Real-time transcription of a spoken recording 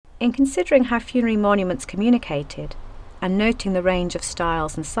In considering how funerary monuments communicated, and noting the range of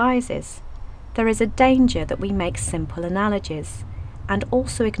styles and sizes, there is a danger that we make simple analogies, and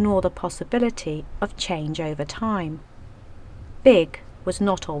also ignore the possibility of change over time. Big was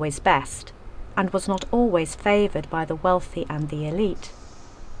not always best, and was not always favoured by the wealthy and the elite.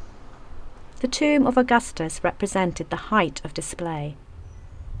 The tomb of Augustus represented the height of display.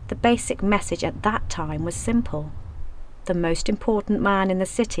 The basic message at that time was simple. The most important man in the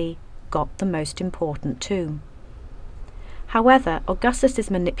city got the most important tomb. However, Augustus's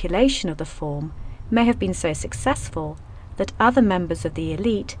manipulation of the form may have been so successful that other members of the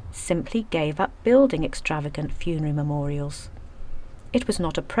elite simply gave up building extravagant funerary memorials. It was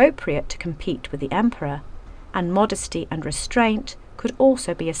not appropriate to compete with the emperor, and modesty and restraint could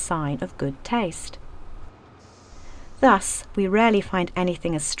also be a sign of good taste. Thus, we rarely find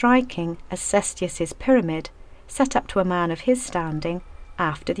anything as striking as Cestius's pyramid set up to a man of his standing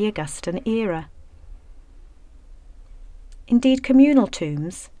after the Augustan era. Indeed, communal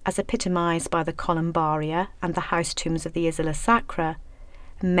tombs, as epitomised by the columbaria and the house tombs of the Isola Sacra,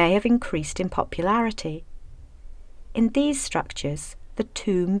 may have increased in popularity. In these structures, the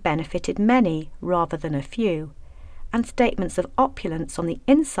tomb benefited many rather than a few, and statements of opulence on the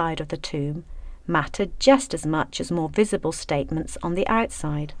inside of the tomb mattered just as much as more visible statements on the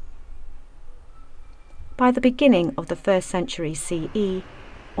outside. By the beginning of the 1st century CE,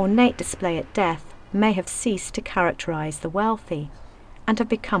 ornate display at death may have ceased to characterise the wealthy, and have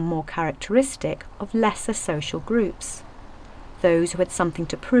become more characteristic of lesser social groups, those who had something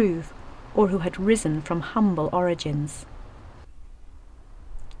to prove or who had risen from humble origins.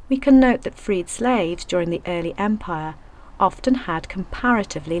 We can note that freed slaves during the early empire often had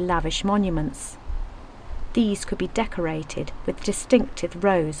comparatively lavish monuments. These could be decorated with distinctive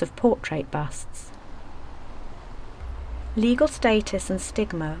rows of portrait busts. Legal status and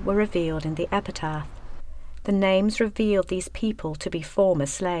stigma were revealed in the epitaph. The names revealed these people to be former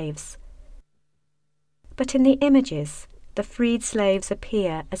slaves. But in the images, the freed slaves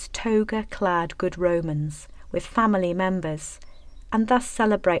appear as toga-clad good Romans with family members, and thus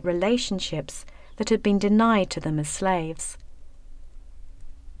celebrate relationships that had been denied to them as slaves.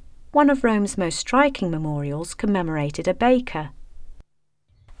 One of Rome's most striking memorials commemorated a baker.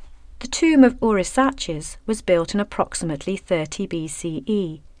 The tomb of Orysaces was built in approximately 30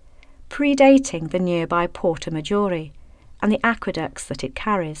 BCE, predating the nearby Porta Maggiore and the aqueducts that it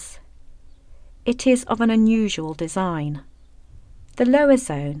carries. It is of an unusual design. The lower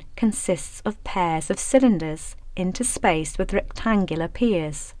zone consists of pairs of cylinders interspaced with rectangular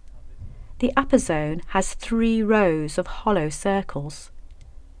piers. The upper zone has 3 rows of hollow circles.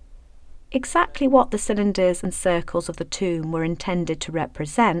 Exactly what the cylinders and circles of the tomb were intended to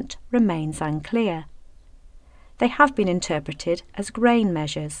represent remains unclear. They have been interpreted as grain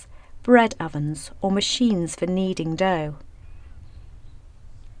measures, bread ovens, or machines for kneading dough.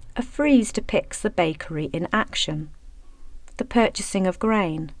 A frieze depicts the bakery in action, the purchasing of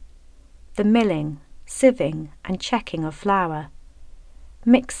grain, the milling, sieving and checking of flour,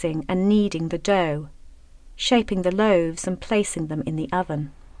 mixing and kneading the dough, shaping the loaves and placing them in the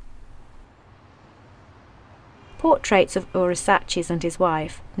oven. Portraits of Orysaces and his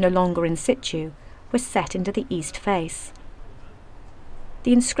wife, no longer in situ, were set into the east face.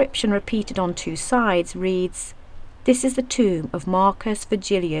 The inscription repeated on 2 sides reads, "This is the tomb of Marcus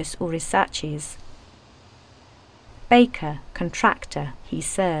Vigilius Orysaces. Baker, contractor, he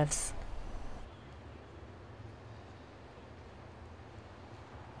serves."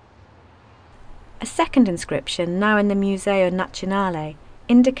 A second inscription, now in the Museo Nazionale,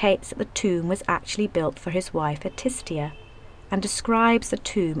 indicates that the tomb was actually built for his wife Atistia, and describes the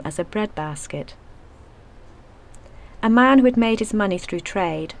tomb as a breadbasket. A man who had made his money through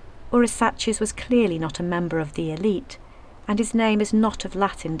trade, Orysaces was clearly not a member of the elite, and his name is not of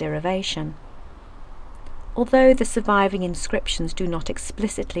Latin derivation. Although the surviving inscriptions do not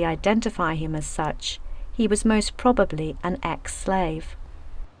explicitly identify him as such, he was most probably an ex-slave.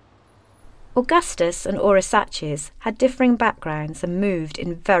 Augustus and Orysaces had differing backgrounds and moved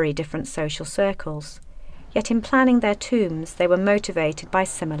in very different social circles, yet in planning their tombs they were motivated by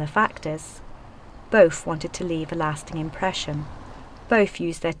similar factors. Both wanted to leave a lasting impression. Both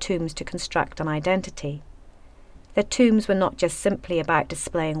used their tombs to construct an identity. Their tombs were not just simply about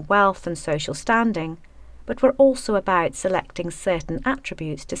displaying wealth and social standing, but were also about selecting certain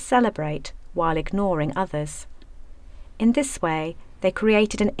attributes to celebrate while ignoring others. In this way, they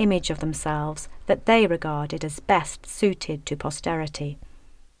created an image of themselves that they regarded as best suited to posterity.